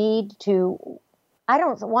you need to, I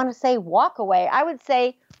don't want to say walk away, I would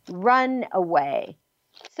say run away.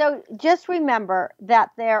 So just remember that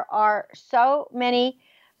there are so many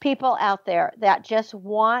people out there that just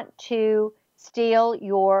want to steal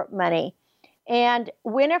your money. And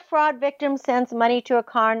when a fraud victim sends money to a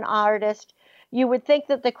con artist, you would think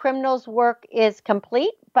that the criminal's work is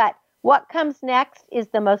complete, but what comes next is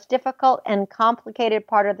the most difficult and complicated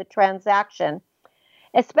part of the transaction,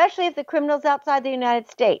 especially if the criminal's outside the United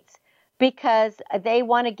States, because they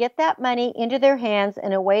want to get that money into their hands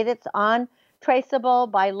in a way that's untraceable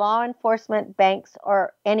by law enforcement, banks,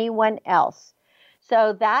 or anyone else.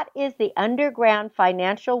 So that is the underground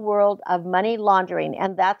financial world of money laundering,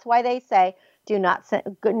 and that's why they say do not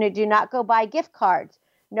go buy gift cards,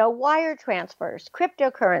 no wire transfers,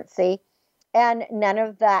 cryptocurrency, and none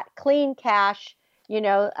of that clean cash,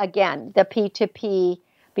 again, the P2P,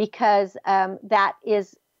 because that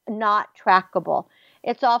is not trackable.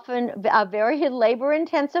 It's often a very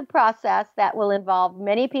labor-intensive process that will involve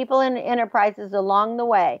many people and enterprises along the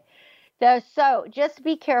way. So just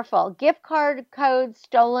be careful. Gift card codes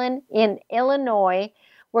stolen in Illinois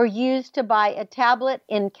were used to buy a tablet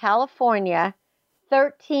in California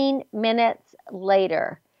 13 minutes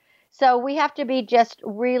later. So we have to be just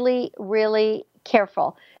really, really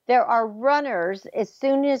careful. There are runners. As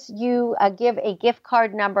soon as you give a gift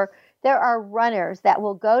card number, there are runners that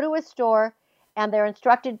will go to a store and they're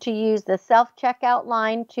instructed to use the self-checkout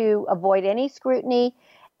line to avoid any scrutiny.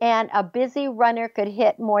 And a busy runner could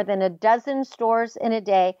hit more than a dozen stores in a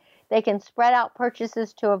day. They can spread out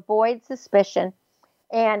purchases to avoid suspicion.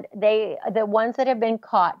 And the ones that have been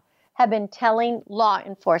caught have been telling law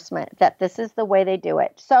enforcement that this is the way they do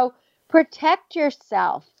it. So protect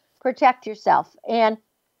yourself. Protect yourself. And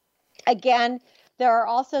again, there are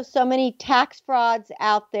also so many tax frauds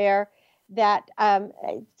out there that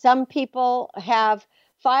some people have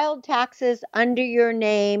filed taxes under your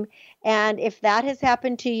name. And if that has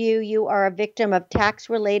happened to you, you are a victim of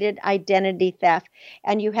tax-related identity theft.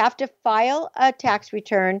 And you have to file a tax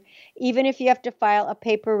return, even if you have to file a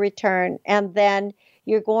paper return. And then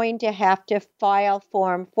you're going to have to file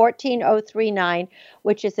Form 14039,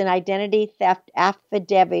 which is an identity theft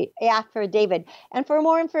affidavit. And for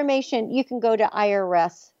more information, you can go to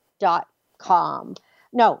irs.com.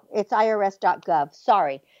 No, it's irs.gov.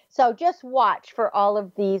 Sorry. So just watch for all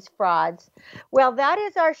of these frauds. Well, that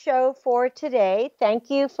is our show for today. Thank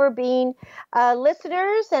you for being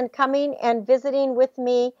listeners and coming and visiting with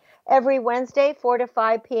me every Wednesday, 4 to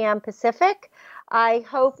 5 p.m. Pacific. I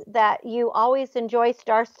hope that you always enjoy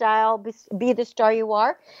Star Style, Be the Star You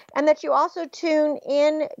Are, and that you also tune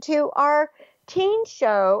in to our teen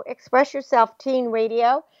show, Express Yourself Teen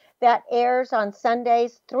Radio, that airs on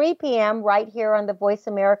Sundays, 3 p.m. right here on the Voice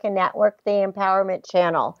America Network, the Empowerment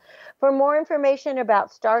Channel. For more information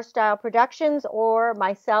about Star Style Productions or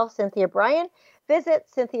myself, Cynthia Bryan, visit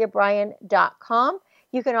cynthiabryan.com.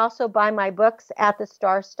 You can also buy my books at the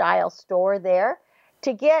Star Style store there.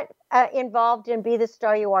 To get involved in Be the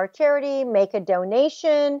Star You Are charity, make a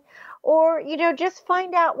donation, or, just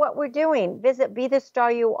find out what we're doing, visit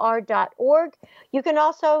BeTheStarYouAre.org. You can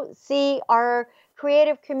also see our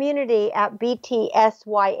creative community at btsya.org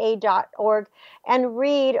and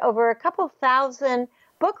read over a couple thousand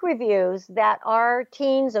book reviews that our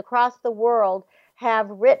teens across the world have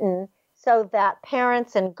written so that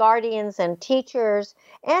parents and guardians and teachers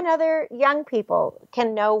and other young people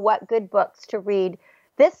can know what good books to read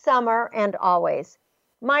this summer and always.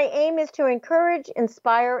 My aim is to encourage,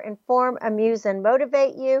 inspire, inform, amuse, and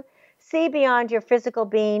motivate you. See beyond your physical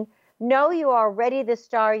being. Know you are already the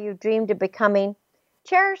star you dreamed of becoming.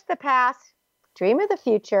 Cherish the past, dream of the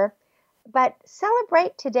future, but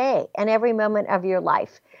celebrate today and every moment of your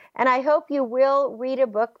life. And I hope you will read a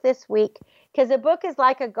book this week, because a book is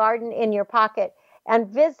like a garden in your pocket. And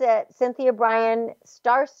visit Cynthia Bryan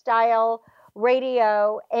Star Style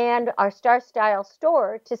Radio and our Star Style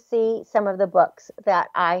store to see some of the books that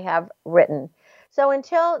I have written. So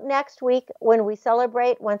until next week, when we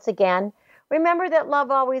celebrate once again, remember that love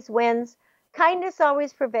always wins. Kindness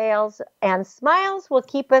always prevails, and smiles will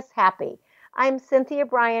keep us happy. I'm Cynthia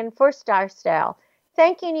Bryan for Star Style,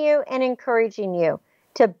 thanking you and encouraging you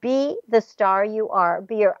to be the star you are.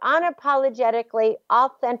 Be your unapologetically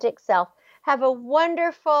authentic self. Have a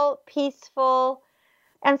wonderful, peaceful,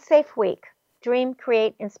 and safe week. Dream,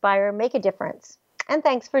 create, inspire, make a difference. And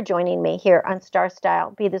thanks for joining me here on Star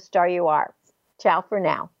Style, Be the Star You Are. Ciao for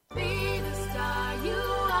now.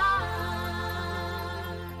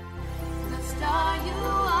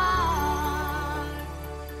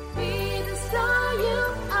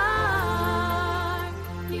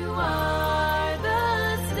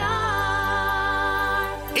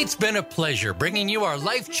 It's been a pleasure bringing you our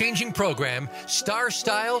life-changing program, Star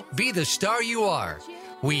Style, Be the Star You Are.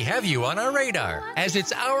 We have you on our radar, as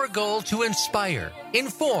it's our goal to inspire,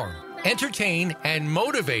 inform, entertain, and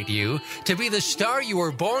motivate you to be the star you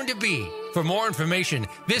were born to be. For more information,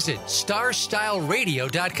 visit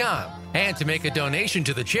starstyleradio.com. And to make a donation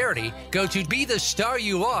to the charity, go to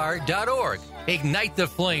BeTheStarYouAre.org. Ignite the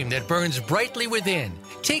flame that burns brightly within.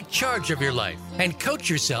 Take charge of your life and coach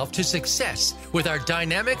yourself to success with our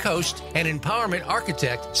dynamic host and empowerment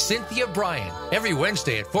architect, Cynthia Bryan, every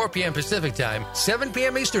Wednesday at 4 p.m. Pacific Time, 7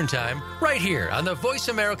 p.m. Eastern Time, right here on the Voice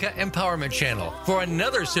America Empowerment Channel for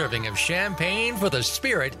another serving of champagne for the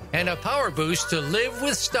spirit and a power boost to live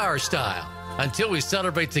with Star Style. Until we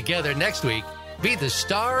celebrate together next week, be the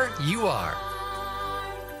star you are.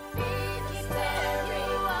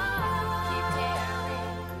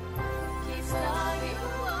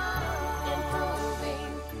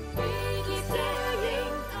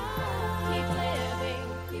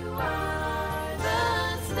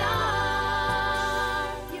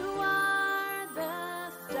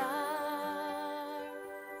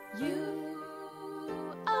 You